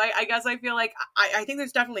 so I guess I feel like I think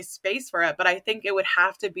there's definitely space for it, but I think it would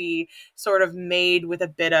have to be sort of made with a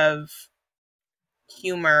bit of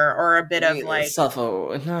humor or a bit of like something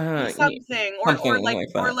or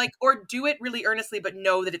do it really earnestly but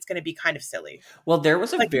know that it's going to be kind of silly. Well, there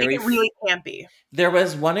was make it really campy. There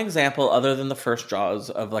was one example other than the first Jaws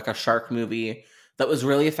of like a shark movie that was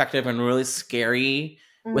really effective and really scary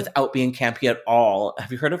without being campy at all.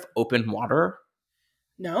 Have you heard of Open Water?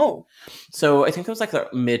 No. So I think it was like the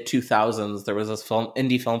mid 2000s. There was this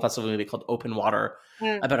indie film festival movie called Open Water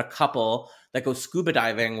about a couple that goes scuba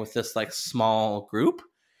diving with this like small group.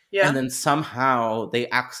 Yeah. And then somehow they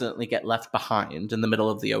accidentally get left behind in the middle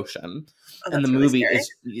of the ocean. And the movie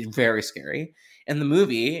is very scary. And the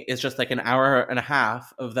movie is just like an hour and a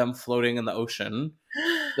half of them floating in the ocean,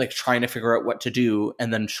 like trying to figure out what to do.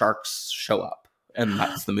 And then sharks show up. And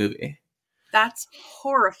that's the movie. That's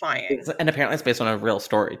horrifying. And apparently it's based on a real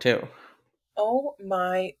story too. Oh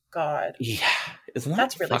my God. Yeah.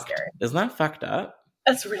 That's really scary. Isn't that fucked up?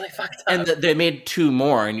 That's really fucked up. And they made 2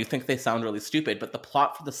 more, and you think they sound really stupid, but the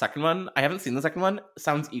plot for the second one, I haven't seen the second one,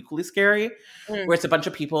 sounds equally scary, where it's a bunch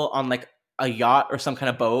of people on like a yacht or some kind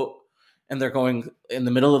of boat, and they're going in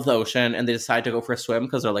the middle of the ocean, and they decide to go for a swim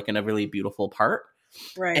because they're like in a really beautiful part.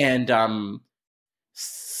 Right. And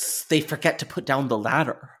they forget to put down the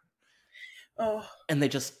ladder. Oh. And they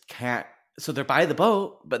just can't. So they're by the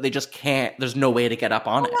boat, but they just can't. There's no way to get up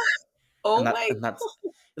on it. Oh my God.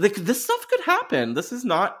 Like, this stuff could happen. This is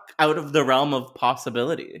not out of the realm of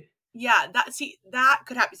possibility. Yeah, that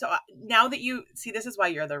could happen. So now that you see, this is why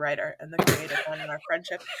you're the writer and the creative one in our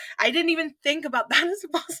friendship. I didn't even think about that as a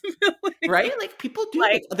possibility. Right? Like, people do.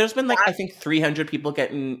 Like, there's been, like, I think 300 people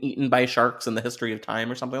getting eaten by sharks in the history of time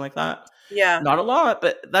or something like that. Yeah. Not a lot,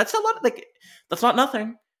 but that's a lot. Like, that's not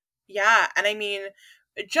nothing. Yeah, and I mean,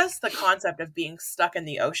 just the concept of being stuck in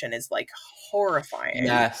the ocean is, like, horrifying.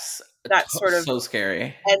 Yes. That's sort of so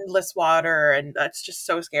scary. Endless water, and that's just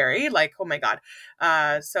so scary. Like, oh my God.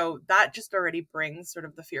 So that just already brings sort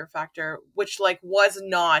of the fear factor, which like was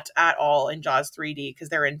not at all in Jaws 3D because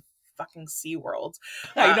they're in fucking SeaWorld.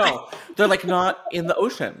 I know. They're like not in the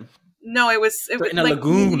ocean. No, it was in a like,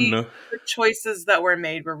 lagoon. The choices that were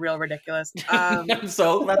made were real ridiculous. I'm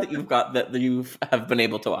so glad that you have been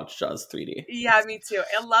able to watch Jaws 3D. Yeah, me too.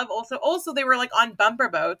 I love also they were like on bumper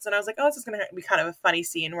boats, and I was like, oh, this is gonna be kind of a funny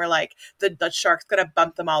scene where like the shark's gonna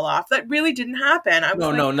bump them all off. That really didn't happen.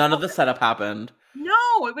 No, none of the setup happened.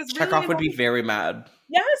 No, it was Chekhov would be very mad.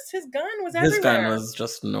 Yes, his gun was everywhere. His gun was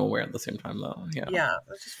just nowhere at the same time though. Yeah, it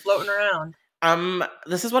was just floating around.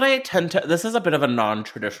 This is what I tend to. This is a bit of a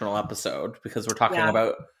non-traditional episode because we're talking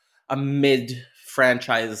about a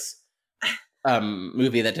mid-franchise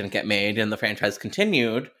movie that didn't get made, and the franchise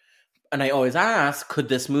continued. And I always ask, could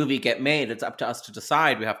this movie get made? It's up to us to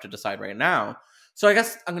decide. We have to decide right now. So I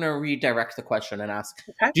guess I'm going to redirect the question and ask: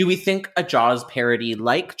 do we think a Jaws parody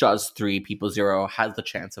like Jaws 3: People Zero has the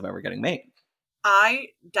chance of ever getting made? I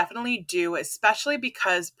definitely do, especially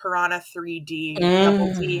because Piranha 3D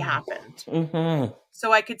Double D happened. Mm-hmm.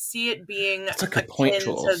 So I could see it being akin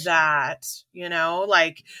to that, you know,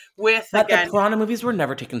 like with, but again... the Piranha movies were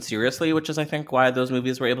never taken seriously, which is, I think, why those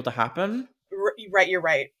movies were able to happen. Right, you're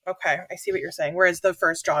right. Okay, I see what you're saying. Whereas the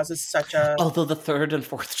first Jaws is such a... Although the third and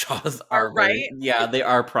fourth Jaws are right? Yeah, they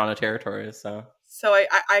are Piranha territories, so... So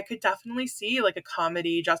I could definitely see like a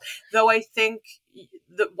comedy Jaws, though I think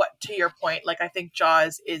to your point, like I think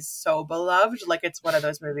Jaws is so beloved, like it's one of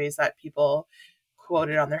those movies that people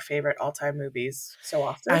quoted on their favorite all-time movies so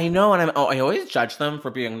often. I know, and I always judge them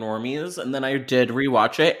for being normies, and then I did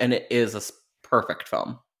rewatch it, and it is a perfect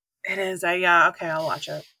film. It is. Okay, I'll watch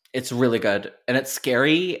it. It's really good, and it's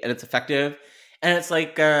scary, and it's effective, and it's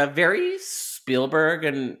like very Spielberg,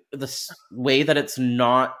 and the way that it's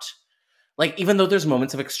not. Like, even though there's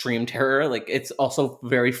moments of extreme terror, like, it's also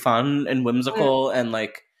very fun and whimsical, and,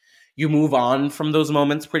 like, you move on from those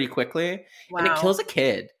moments pretty quickly. Wow. And it kills a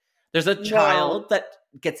kid. There's a child that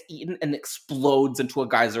gets eaten and explodes into a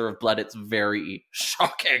geyser of blood. It's very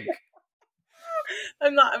shocking.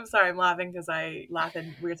 I'm sorry, I'm laughing because I laugh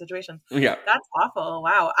in weird situations. Yeah. That's awful.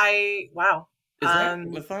 Wow. I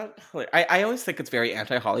always think it's very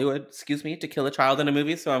anti-Hollywood, to kill a child in a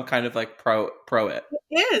movie, so I'm kind of like pro it.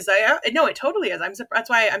 It is. No, it totally is. That's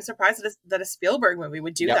why I'm surprised that a Spielberg movie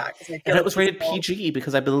would do that. And it was rated PG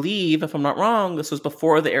because I believe, if I'm not wrong, this was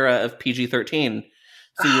before the era of PG-13.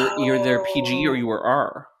 So you're either PG or you were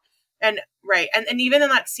R. And right, and even in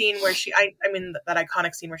that scene where that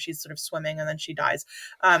iconic scene where she's sort of swimming and then she dies,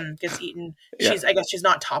 gets eaten. I guess she's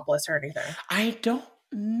not topless or anything. I don't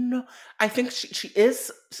No, I think she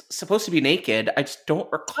is supposed to be naked. I just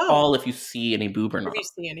don't recall if you see any boob or If not. you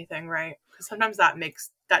see anything, right? Because sometimes that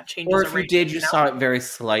changes. Or if you did, you saw it very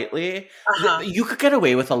slightly. You could get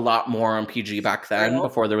away with a lot more on PG back then,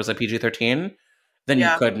 before there was a PG-13, than you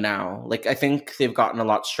could now. Like, I think they've gotten a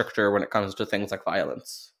lot stricter when it comes to things like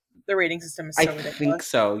violence. The rating system is so ridiculous. I think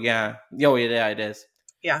so, yeah. Oh, yeah, it is.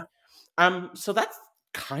 Yeah. So that's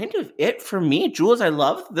kind of it for me. Jules, I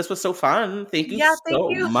love this. Was so fun. Thank you so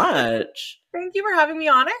much. Thank you for having me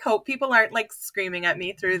on. I hope people aren't like screaming at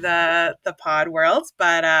me through the pod world,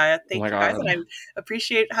 but thank you guys, and I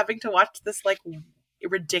appreciate having to watch this like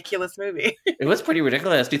ridiculous movie. It was pretty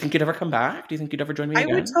ridiculous. Do you think you'd ever come back? Do you think you'd ever join me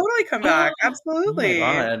again? I would totally come back. Absolutely. Oh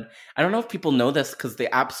my God. I don't know if people know this because they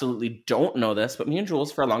absolutely don't know this, but me and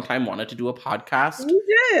Jules for a long time wanted to do a podcast. We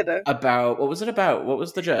did. About, what was it about? What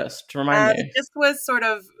was the gist? Remind me. It just was sort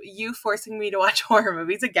of you forcing me to watch horror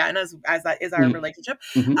movies again, as that is our relationship.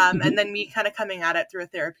 And then me kind of coming at it through a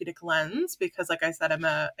therapeutic lens, because like I said, I'm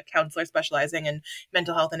a counselor specializing in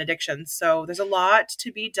mental health and addiction. So there's a lot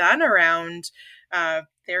to be done around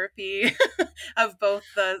therapy of both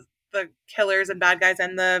the killers and bad guys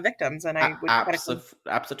and the victims, and I would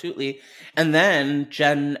absolutely. And then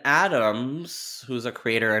Jen Adams, who's a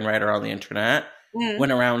creator and writer on the internet,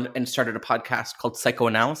 went around and started a podcast called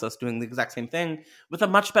Psychoanalysis, doing the exact same thing with a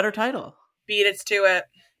much better title. Beat Us to It.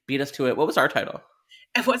 Beat Us to It. What was our title?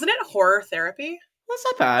 And wasn't it Horror Therapy? That's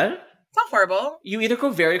not bad. It's not horrible. You either go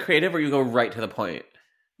very creative or you go right to the point.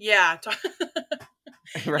 Yeah.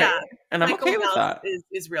 Right? Yeah. And I'm okay with that.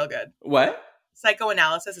 Is real good. What?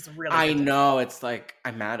 Psychoanalysis is really good. I know. It's like,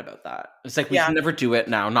 I'm mad about that. It's like, we can never do it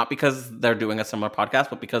now. Not because they're doing a similar podcast,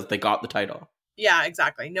 but because they got the title. Yeah,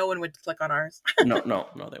 exactly. No one would click on ours. No,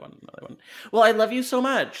 they wouldn't. Well, I love you so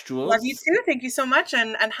much, Jules. Love you too. Thank you so much,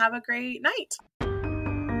 and have a great night.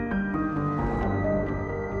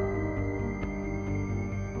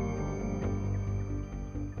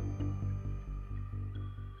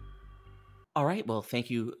 All right, well, thank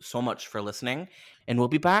you so much for listening, and we'll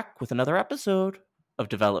be back with another episode of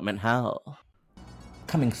Development Hell.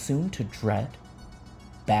 Coming soon to Dread,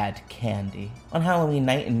 Bad Candy. On Halloween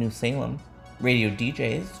night in New Salem, radio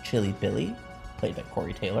DJs Chili Billy, played by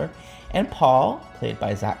Corey Taylor, and Paul, played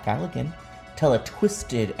by Zach Galligan, tell a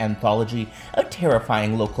twisted anthology of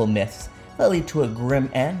terrifying local myths that lead to a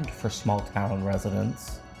grim end for small-town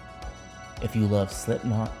residents. If you love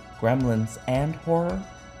Slipknot, Gremlins, and horror,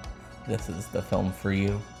 this is the film for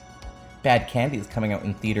you. Bad Candy is coming out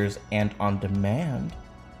in theaters and on demand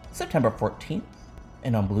September 14th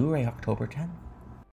and on Blu-ray October 10th.